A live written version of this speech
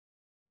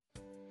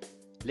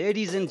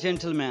Ladies and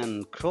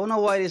gentlemen,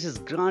 coronavirus is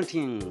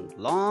granting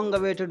long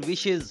awaited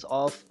wishes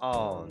of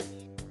all.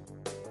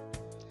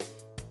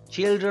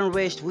 Children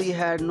wished we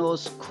had no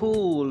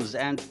schools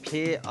and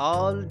play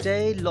all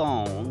day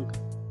long.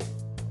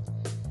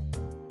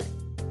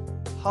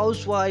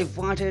 Housewife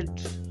wanted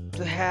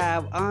to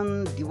have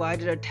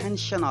undivided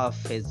attention of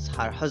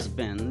her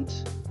husband.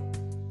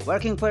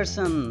 Working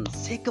person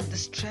sick of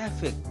this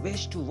traffic,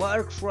 wish to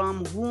work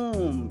from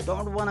home,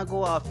 don't wanna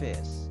go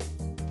office.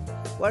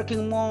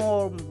 Working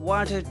mom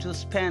wanted to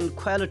spend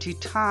quality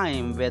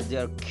time with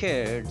their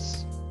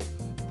kids,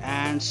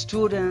 and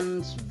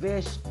students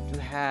wished to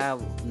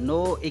have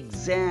no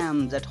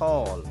exams at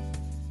all.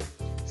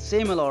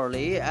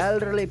 Similarly,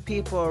 elderly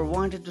people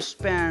wanted to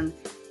spend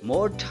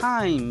more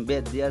time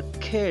with their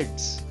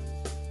kids,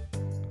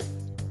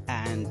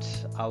 and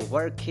a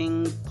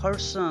working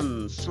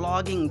person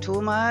slogging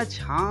too much,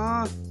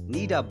 huh?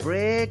 Need a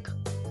break?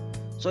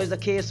 So is the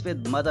case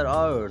with Mother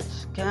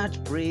Earth.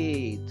 Can't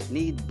breathe,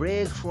 need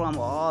break from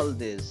all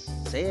this.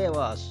 Save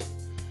us.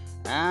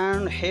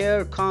 And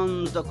here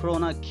comes the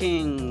Corona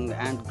King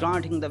and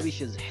granting the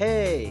wishes.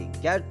 Hey,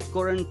 get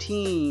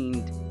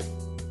quarantined.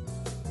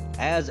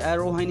 As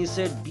Arohani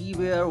said,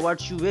 beware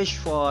what you wish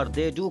for.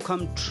 They do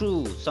come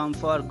true, some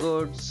for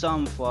good,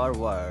 some for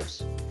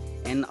worse.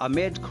 And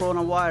amid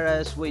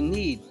coronavirus, we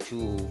need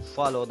to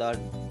follow the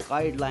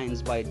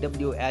guidelines by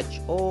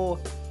WHO.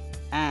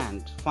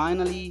 And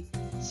finally,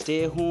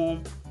 stay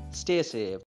home, stay safe.